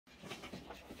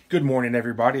Good morning,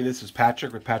 everybody. This is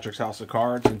Patrick with Patrick's House of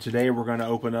Cards, and today we're going to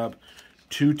open up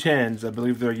two tins. I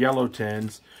believe they're yellow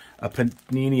tins, a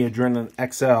Panini Adrenalyn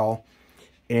XL,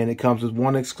 and it comes with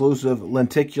one exclusive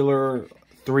lenticular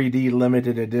 3D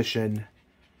limited edition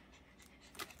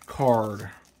card.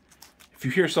 If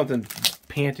you hear something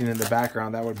panting in the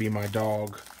background, that would be my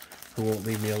dog, who won't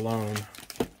leave me alone.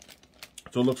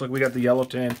 So it looks like we got the yellow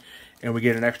tin, and we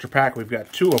get an extra pack. We've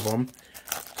got two of them,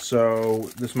 so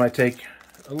this might take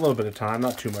a little bit of time,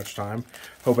 not too much time.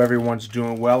 Hope everyone's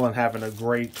doing well and having a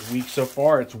great week so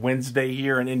far. It's Wednesday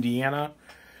here in Indiana.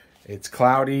 It's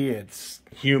cloudy, it's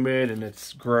humid, and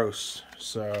it's gross.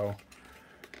 So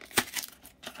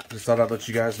just thought I'd let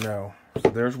you guys know. So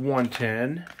there's one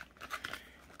tin.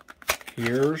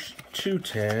 Here's two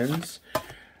tins.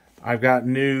 I've got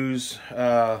news.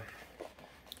 Well,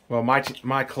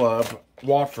 my club,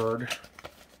 Watford,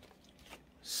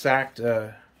 sacked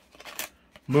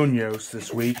Munoz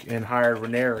this week and hired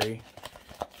Ranieri,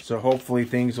 so hopefully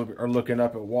things are looking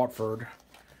up at Watford.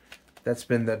 That's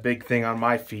been the big thing on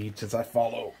my feed since I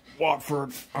follow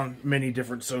Watford on many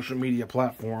different social media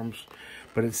platforms.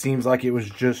 But it seems like it was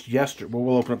just yesterday. Well,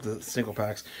 we'll open up the single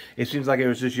packs. It seems like it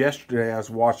was just yesterday I was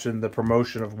watching the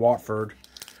promotion of Watford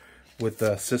with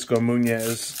Cisco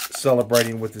Munoz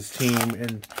celebrating with his team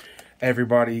and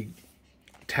everybody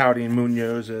touting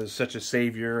Munoz as such a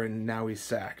savior, and now he's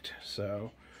sacked.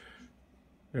 So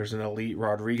there's an elite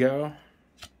Rodrigo.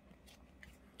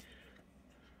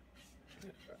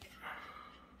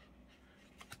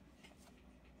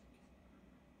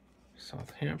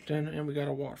 Southampton, and we got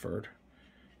a Watford.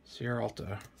 Sierra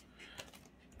Alta.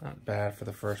 Not bad for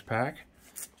the first pack.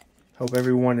 Hope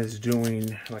everyone is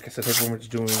doing, like I said, everyone's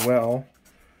doing well.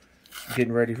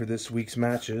 Getting ready for this week's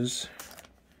matches.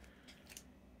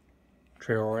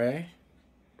 Traore,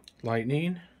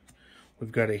 Lightning.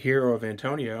 We've got a hero of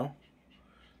Antonio.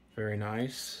 Very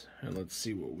nice. And let's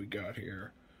see what we got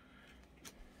here.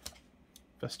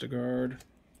 Vestergaard.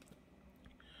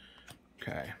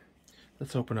 Okay.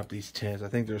 Let's open up these tins. I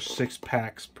think there's 6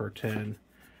 packs per tin.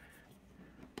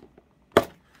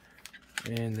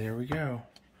 And there we go.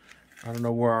 I don't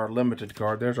know where our limited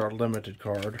card. There's our limited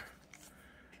card.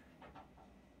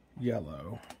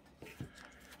 Yellow.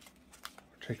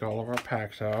 Take all of our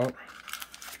packs out.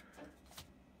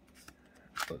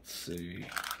 Let's see.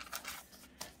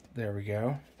 There we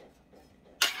go.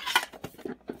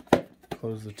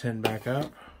 Close the tin back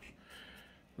up.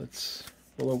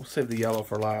 We'll save the yellow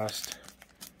for last.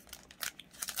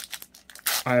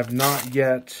 I have not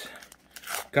yet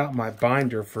got my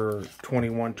binder for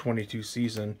 21-22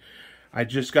 season. I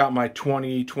just got my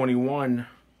 2021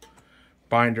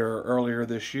 binder earlier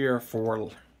this year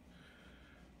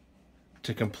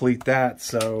to complete that,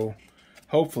 so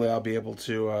hopefully I'll be able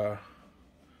to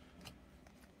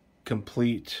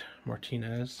complete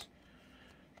Martinez,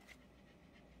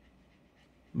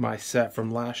 my set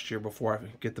from last year, before I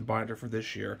get the binder for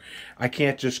this year. I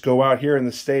can't just go out here in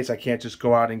the States. I can't just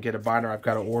go out and get a binder. I've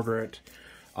got to order it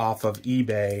off of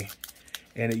eBay,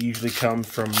 and it usually comes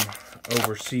from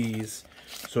overseas,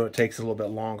 so it takes a little bit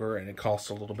longer and it costs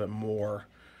a little bit more.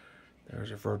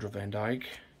 There's a Virgil van Dijk.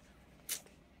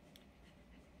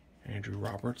 Andrew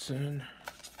Robertson.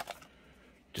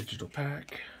 Digital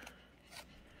pack.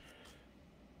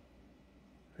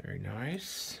 Very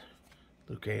nice.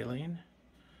 Luke Ayling.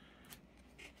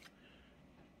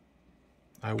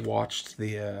 I watched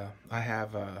I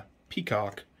have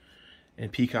Peacock,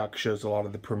 and Peacock shows a lot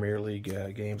of the Premier League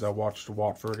games. I watched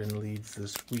Watford and Leeds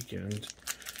this weekend,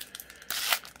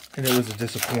 and it was a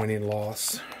disappointing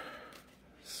loss.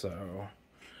 So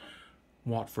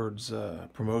Watford's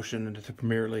promotion into the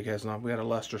Premier League has not. We had a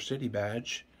Leicester City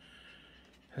badge.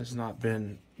 Has not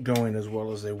been going as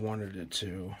well as they wanted it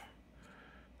to.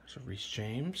 There's a Reece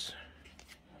James,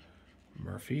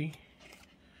 Murphy,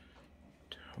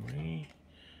 Tony,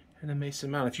 and a Mason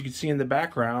Mount. If you can see in the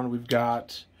background, we've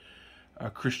got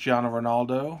Cristiano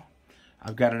Ronaldo.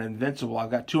 I've got an Invincible.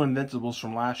 I've got 2 Invincibles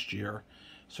from last year,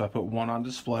 so I put one on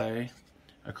display.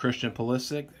 A Christian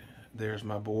Pulisic. There's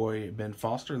my boy Ben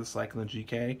Foster, the Cycling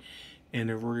GK, and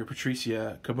a Rui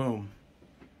Patricia Kaboom.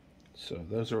 So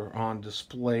those are on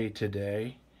display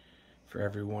today for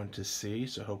everyone to see,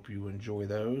 so hope you enjoy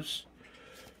those.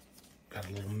 Got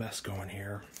a little mess going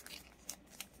here.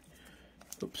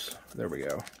 Oops, there we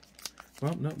go.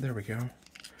 Well, no, there we go.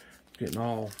 Getting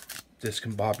all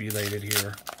discombobulated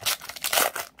here.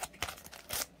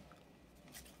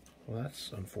 Well,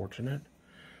 that's unfortunate.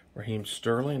 Raheem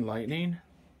Sterling, Lightning.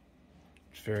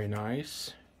 It's very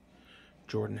nice.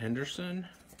 Jordan Henderson.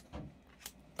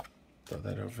 Throw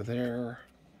that over there.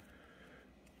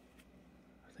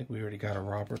 I think we already got a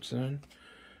Robertson.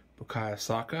 Bukayo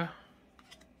Saka.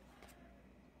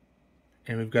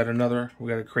 And we've got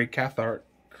a Craig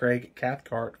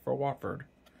Cathcart for Watford.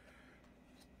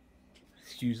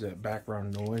 Excuse that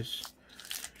background noise.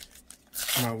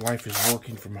 My wife is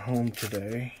working from home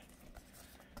today,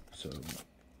 so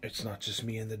it's not just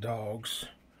me and the dogs.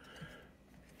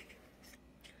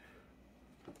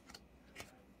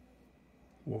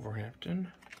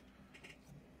 Wolverhampton.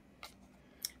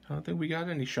 I don't think we got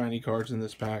any shiny cards in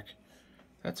this pack.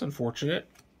 That's unfortunate.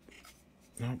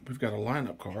 No, we've got a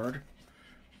lineup card.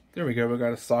 There we go. We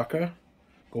got a Saka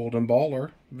Golden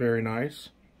Baller. Very nice.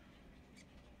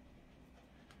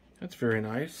 That's very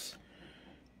nice.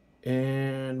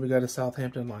 And we got a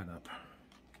Southampton lineup.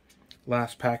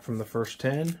 Last pack from the first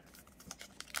 10.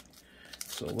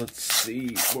 So let's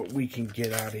see what we can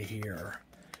get out of here.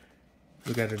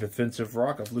 We got a defensive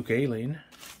rock of Luke Ayling.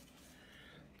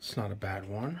 It's not a bad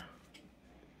one.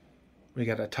 We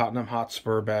got a Tottenham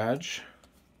Hotspur badge.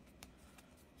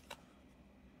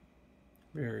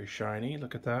 Very shiny.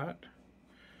 Look at that.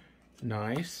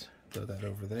 Nice. Throw that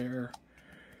over there.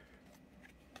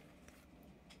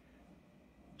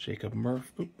 Jacob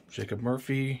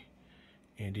Murphy,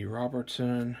 Andy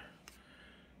Robertson,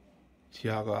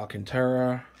 Thiago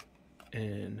Alcantara,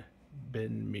 and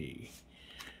Ben Mee.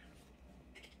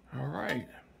 All right.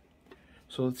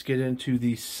 So let's get into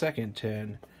the second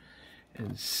 10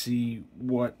 and see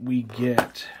what we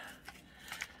get.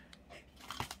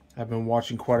 I've been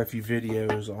watching quite a few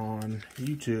videos on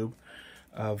YouTube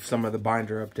of some of the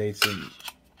binder updates, and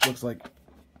it looks like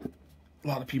a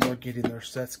lot of people are getting their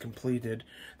sets completed.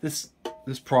 This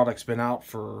product's been out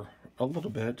for a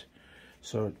little bit,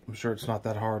 so I'm sure it's not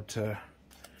that hard to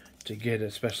get,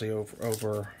 especially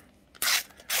over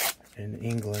in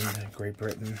England and Great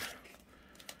Britain.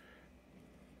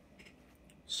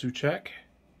 Souček.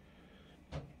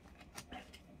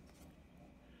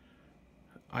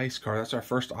 Ice card. That's our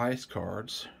first ice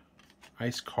cards.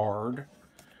 Ice card.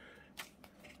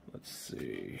 Let's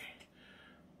see.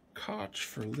 Koch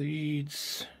for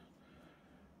Leeds.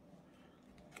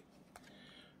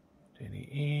 Danny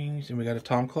Ings. And we got a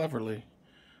Tom Cleverley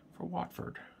for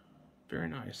Watford. Very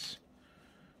nice.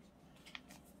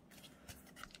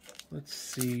 Let's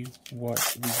see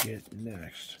what we get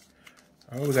next.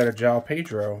 Oh, we got a João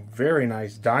Pedro. Very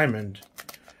nice diamond.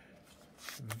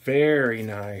 Very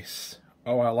nice.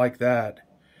 Oh, I like that.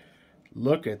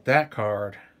 Look at that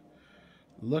card.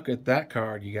 Look at that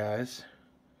card, you guys.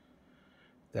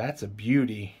 That's a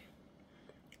beauty.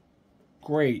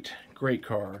 Great, great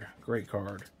card. Great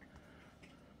card.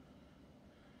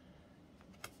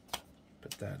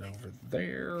 Put that over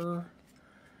there.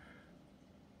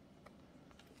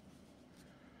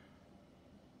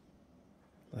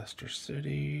 Leicester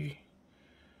City.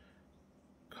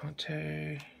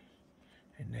 Conte.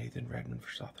 And Nathan Redmond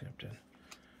for Southampton.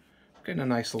 Getting a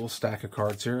nice little stack of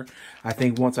cards here. I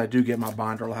think once I do get my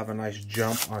binder, I'll have a nice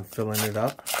jump on filling it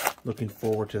up. Looking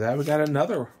forward to that. We got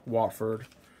another Watford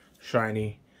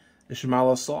shiny,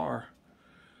 Ismail Assar,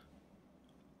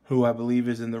 who I believe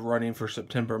is in the running for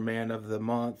September Man of the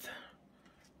Month,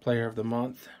 Player of the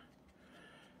Month.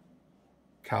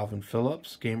 Calvin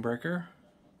Phillips, Game Breaker.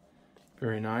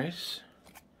 Very nice.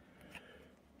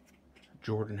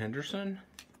 Jordan Henderson.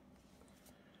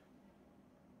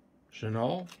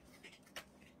 Chanel.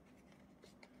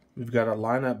 We've got a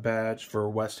lineup badge for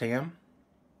West Ham.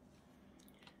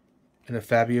 And a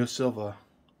Fabio Silva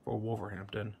for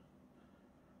Wolverhampton.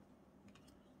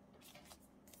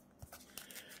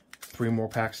 3 more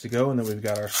packs to go, and then we've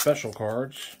got our special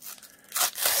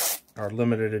cards. Our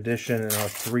limited edition and our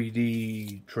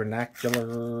 3D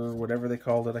Trinacular, whatever they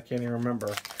called it. I can't even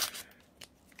remember.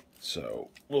 So,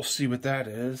 we'll see what that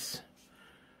is.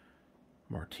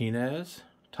 Martinez,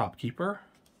 Top Keeper.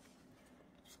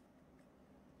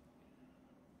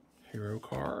 Hero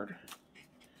card.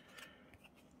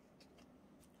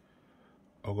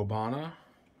 Ogobana.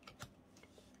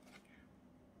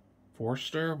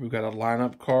 Forster. We've got a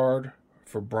lineup card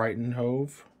for Brighton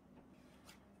Hove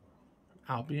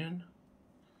Albion.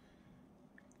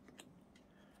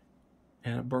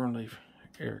 And a Burnley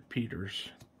Eric Peters.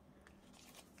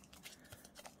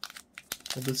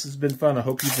 Well, this has been fun. I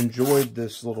hope you've enjoyed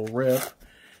this little rip.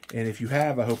 And if you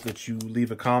have, I hope that you leave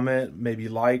a comment, maybe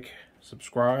like,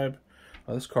 subscribe.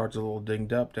 Oh, this card's a little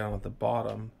dinged up down at the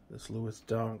bottom. This Lewis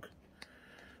Dunk.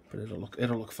 But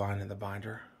it'll look fine in the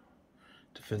binder.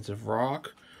 Defensive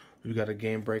rock. We've got a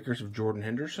Game Breakers of Jordan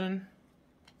Henderson.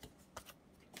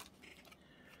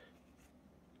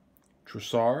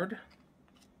 Trossard.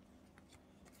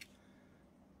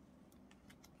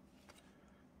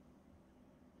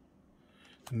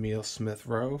 Emile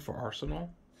Smith-Rowe for Arsenal.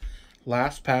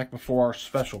 Last pack before our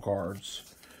special cards.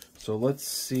 So let's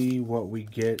see what we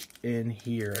get in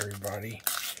here, everybody.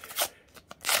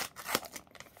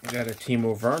 We got a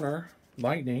Timo Werner,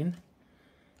 Lightning.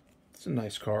 It's a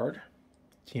nice card.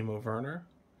 Timo Werner,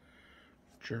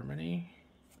 Germany.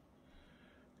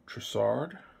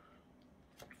 Trossard.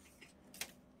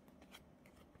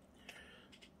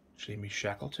 Jamie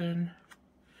Shackleton.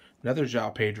 Another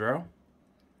João Pedro.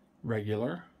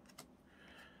 Regular.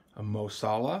 A Mo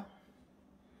Salah.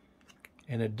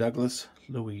 And a Douglas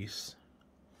Luiz.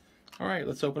 Alright,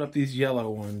 let's open up these yellow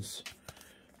ones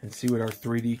and see what our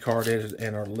 3D card is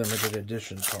and our limited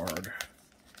edition card.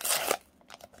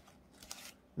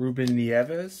 Ruben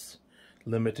Nieves,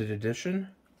 limited edition.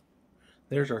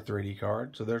 There's our 3D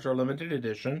card. So there's our limited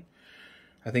edition.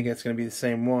 I think that's going to be the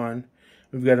same one.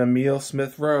 We've got Emile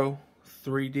Smith-Rowe,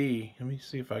 3D. Let me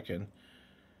see if I can...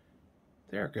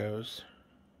 There it goes.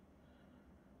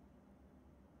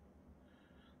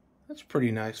 That's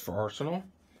pretty nice for Arsenal.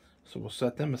 So we'll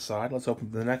set them aside. Let's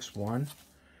open the next one.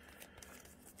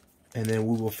 And then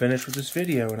we will finish with this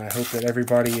video. And I hope that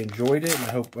everybody enjoyed it. And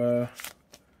I hope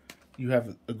you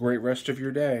have a great rest of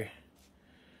your day.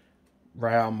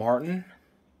 Raul Martin.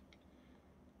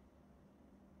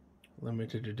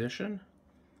 Limited edition.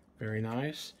 Very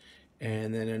nice.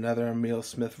 And then another Emile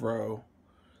Smith-Rowe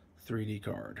 3D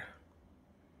card.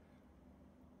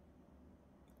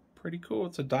 Pretty cool.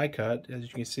 It's a die cut. As you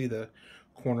can see, the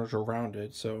corners are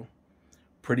rounded. So,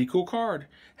 pretty cool card.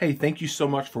 Hey, thank you so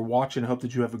much for watching. I hope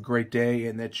that you have a great day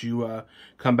and that you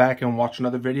come back and watch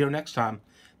another video next time.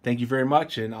 Thank you very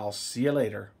much, and I'll see you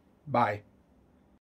later. Bye.